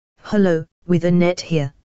Hello, with Annette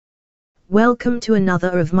here. Welcome to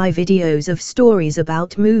another of my videos of stories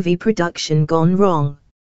about movie production gone wrong.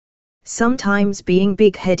 Sometimes being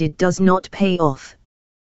big-headed does not pay off.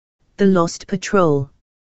 The Lost Patrol.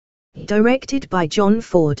 Directed by John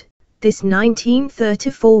Ford, this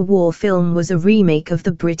 1934 war film was a remake of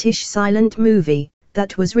the British silent movie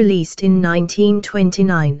that was released in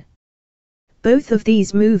 1929. Both of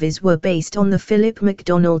these movies were based on the Philip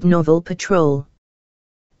MacDonald novel Patrol.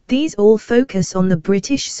 These all focus on the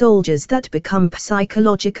British soldiers that become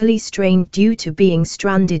psychologically strained due to being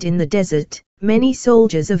stranded in the desert. Many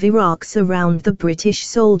soldiers of Iraq surround the British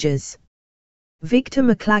soldiers. Victor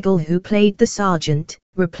McLagall, who played the sergeant,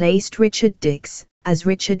 replaced Richard Dix, as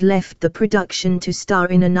Richard left the production to star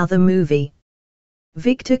in another movie.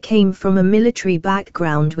 Victor came from a military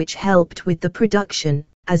background which helped with the production,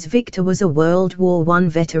 as Victor was a World War I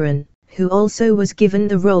veteran, who also was given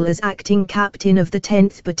the role as acting captain of the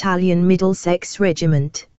 10th Battalion Middlesex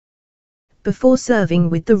Regiment. Before serving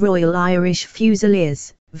with the Royal Irish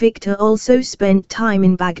Fusiliers, Victor also spent time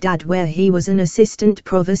in Baghdad where he was an assistant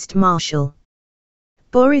provost marshal.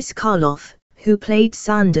 Boris Karloff, who played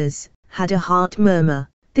Sanders, had a heart murmur.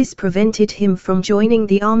 This prevented him from joining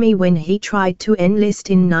the army when he tried to enlist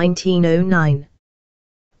in 1909.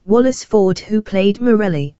 Wallace Ford, who played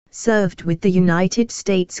Morelli, served with the United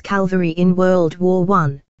States Cavalry in World War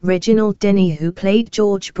I. Reginald Denny, who played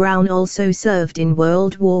George Brown, also served in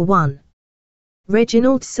World War I.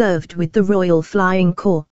 Reginald served with the Royal Flying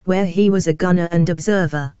Corps, where he was a gunner and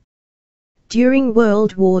observer. During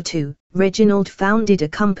World War II, Reginald founded a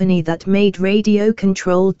company that made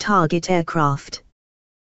radio-controlled target aircraft.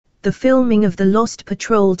 The filming of The Lost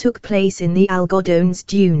Patrol took place in the Algodones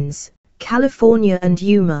Dunes, California and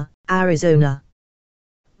Yuma, Arizona.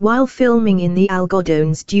 While filming in the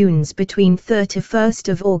Algodones Dunes between 31st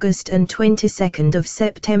of August and 22nd of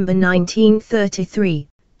September 1933,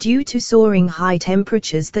 due to soaring high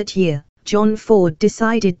temperatures that year, John Ford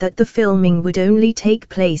decided that the filming would only take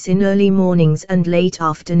place in early mornings and late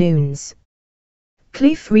afternoons.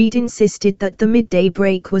 Cliff Reed insisted that the midday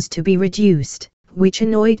break was to be reduced, which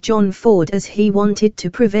annoyed John Ford as he wanted to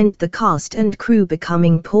prevent the cast and crew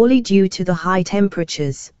becoming poorly due to the high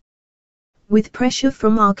temperatures. With pressure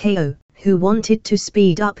from RKO, who wanted to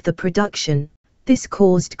speed up the production, this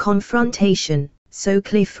caused confrontation, so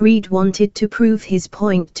Cliff Reed wanted to prove his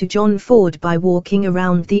point to John Ford by walking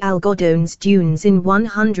around the Algodones Dunes in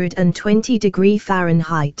 120°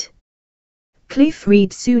 Fahrenheit. Cliff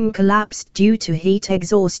Reed soon collapsed due to heat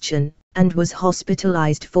exhaustion, and was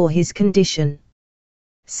hospitalized for his condition.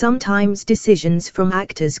 Sometimes decisions from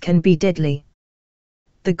actors can be deadly.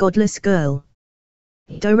 The Godless Girl.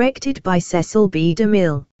 Directed by Cecil B.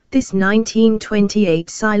 DeMille, this 1928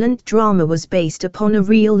 silent drama was based upon a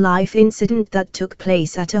real-life incident that took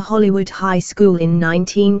place at a Hollywood high school in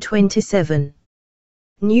 1927.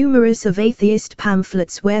 Numerous of atheist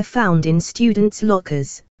pamphlets were found in students'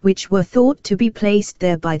 lockers, which were thought to be placed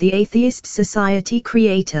there by the Atheist Society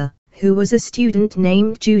creator, who was a student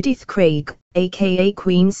named Judith Craig, aka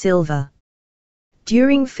Queen Silver.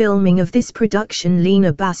 During filming of this production,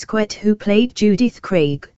 Lena Basquette, who played Judith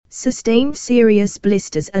Craig, sustained serious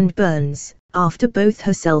blisters and burns, after both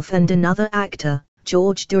herself and another actor,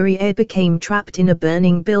 George Duryea, became trapped in a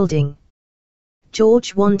burning building.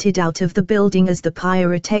 George wanted out of the building as the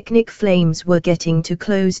pyrotechnic flames were getting too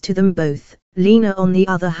close to them both. Lena, on the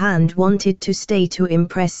other hand, wanted to stay to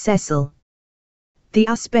impress Cecil. The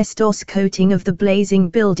asbestos coating of the blazing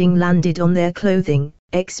building landed on their clothing,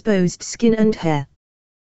 exposed skin and hair.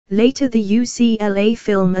 Later, the UCLA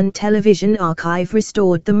Film and Television Archive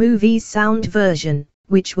restored the movie's sound version,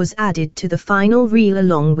 which was added to the final reel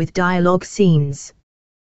along with dialogue scenes.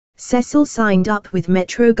 Cecil signed up with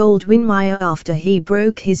Metro-Goldwyn-Mayer after he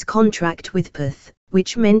broke his contract with Perth,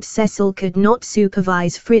 which meant Cecil could not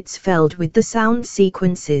supervise Fritz Feld with the sound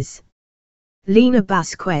sequences. Lena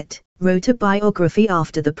Basquette wrote a biography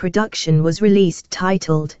after the production was released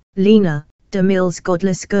titled, Lena, DeMille's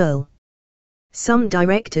Godless Girl. Some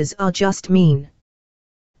directors are just mean.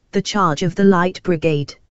 The Charge of the Light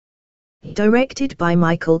Brigade. Directed by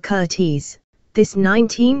Michael Curtiz, this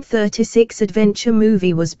 1936 adventure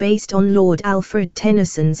movie was based on Lord Alfred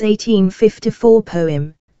Tennyson's 1854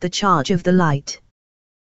 poem, The Charge of the Light,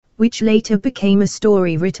 which later became a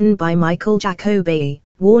story written by Michael Jacoby.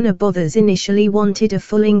 Warner Brothers initially wanted a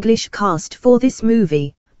full English cast for this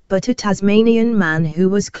movie, but a Tasmanian man who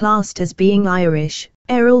was classed as being Irish,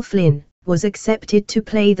 Errol Flynn, was accepted to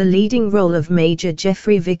play the leading role of Major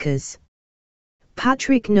Geoffrey Vickers.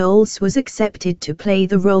 Patrick Knowles was accepted to play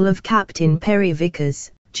the role of Captain Perry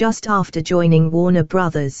Vickers, just after joining Warner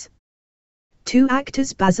Brothers. Two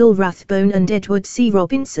actors Basil Rathbone and Edward C.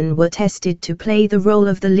 Robinson were tested to play the role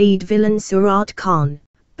of the lead villain Surat Khan,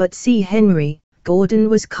 but C. Henry Gordon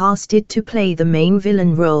was casted to play the main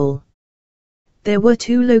villain role. There were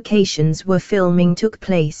two locations where filming took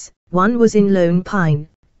place, one was in Lone Pine,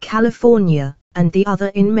 California, and the other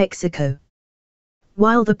in Mexico.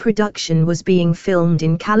 While the production was being filmed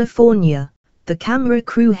in California, the camera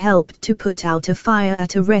crew helped to put out a fire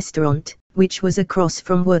at a restaurant, which was across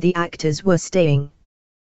from where the actors were staying.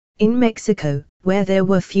 In Mexico, where there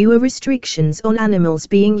were fewer restrictions on animals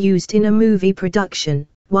being used in a movie production,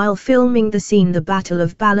 while filming the scene The Battle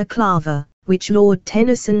of Balaclava, which Lord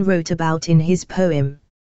Tennyson wrote about in his poem,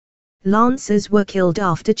 lancers were killed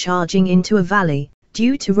after charging into a valley,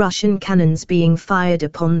 due to Russian cannons being fired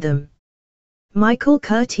upon them. Michael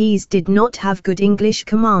Curtiz did not have good English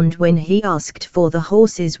command when he asked for the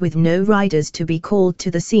horses with no riders to be called to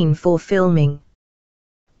the scene for filming.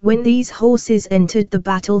 When these horses entered the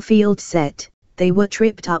battlefield set, they were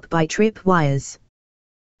tripped up by trip wires.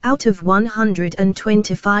 Out of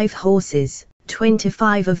 125 horses,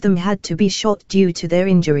 25 of them had to be shot due to their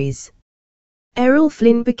injuries. Errol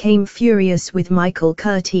Flynn became furious with Michael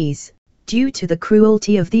Curtiz, due to the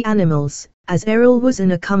cruelty of the animals, as Errol was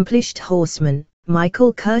an accomplished horseman.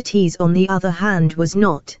 Michael Curtiz on the other hand was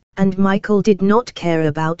not, and Michael did not care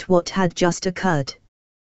about what had just occurred.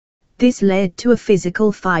 This led to a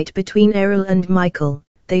physical fight between Errol and Michael.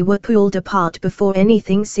 They were pulled apart before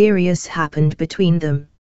anything serious happened between them.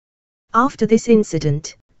 After this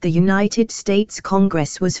incident, the United States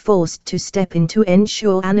Congress was forced to step in to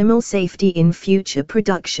ensure animal safety in future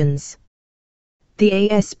productions. The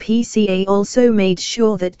ASPCA also made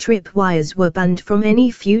sure that trip wires were banned from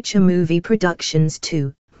any future movie productions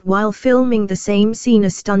too. While filming the same scene, a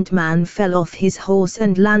stuntman fell off his horse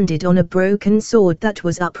and landed on a broken sword that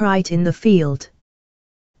was upright in the field.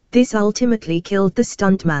 This ultimately killed the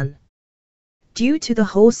stuntman. Due to the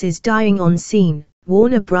horses dying on scene,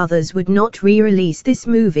 Warner Brothers would not re-release this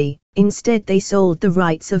movie. Instead they sold the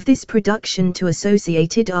rights of this production to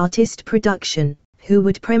Associated Artist Production, who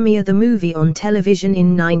would premiere the movie on television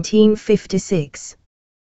in 1956.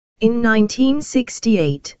 In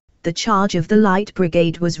 1968, The Charge of the Light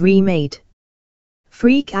Brigade was remade.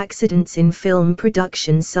 Freak accidents in film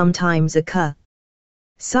production sometimes occur.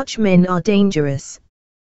 Such men are dangerous.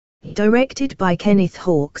 Directed by Kenneth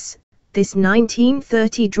Hawkes, this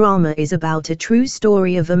 1930 drama is about a true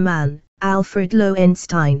story of a man, Alfred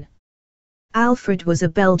Lowenstein. Alfred was a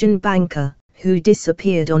Belgian banker, who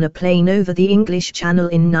disappeared on a plane over the English Channel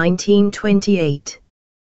in 1928.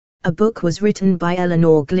 A book was written by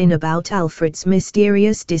Eleanor Glyn about Alfred's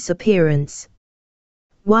mysterious disappearance.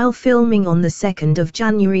 While filming on the 2nd of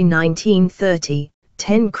January 1930,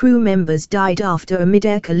 10 crew members died after a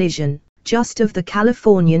mid-air collision, just off the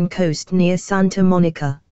Californian coast near Santa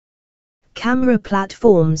Monica. Camera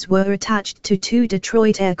platforms were attached to 2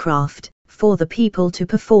 Detroit aircraft, for the people to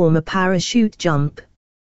perform a parachute jump.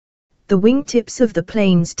 The wingtips of the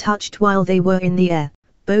planes touched while they were in the air.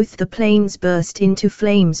 Both the planes burst into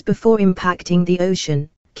flames before impacting the ocean,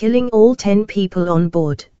 killing all 10 people on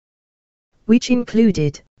board, which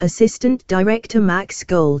included Assistant Director Max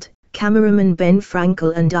Gold, cameraman Ben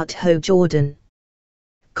Frankel and Utho Jordan.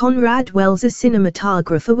 Conrad Wells, a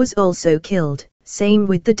cinematographer, was also killed, same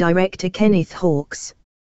with the director Kenneth Hawkes.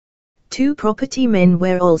 2 property men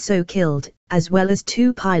were also killed, as well as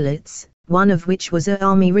 2 pilots, one of which was an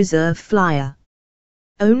Army Reserve flyer.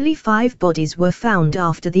 Only 5 bodies were found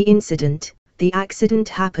after the incident. The accident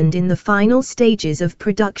happened in the final stages of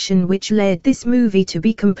production, which led this movie to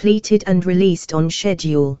be completed and released on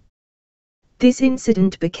schedule. This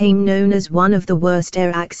incident became known as one of the worst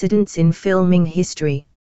air accidents in filming history.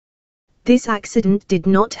 This accident did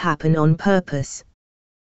not happen on purpose.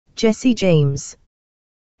 Jesse James.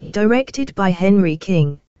 Directed by Henry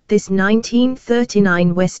King, this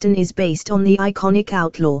 1939 Western is based on the iconic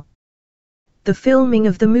Outlaw. The filming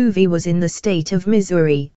of the movie was in the state of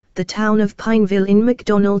Missouri. The town of Pineville in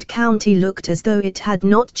McDonald County looked as though it had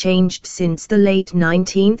not changed since the late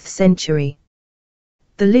 19th century.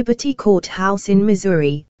 The Liberty Courthouse in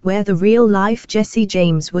Missouri, where the real-life Jesse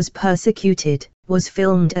James was persecuted, was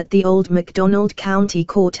filmed at the old McDonald County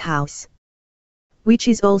Courthouse, which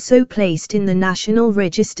is also placed in the National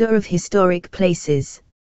Register of Historic Places.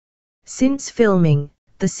 Since filming,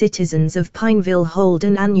 the citizens of Pineville hold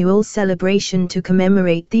an annual celebration to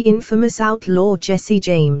commemorate the infamous outlaw Jesse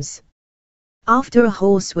James. After a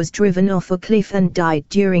horse was driven off a cliff and died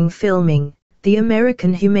during filming, the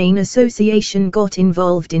American Humane Association got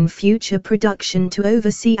involved in future production to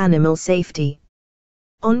oversee animal safety.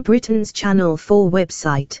 On Britain's Channel 4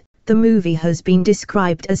 website, the movie has been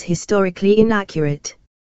described as historically inaccurate.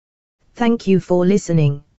 Thank you for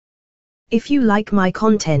listening. If you like my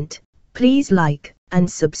content, please like and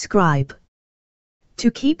subscribe. To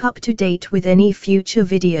keep up to date with any future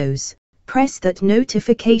videos, press that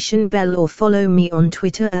notification bell or follow me on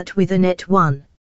Twitter @withanet1.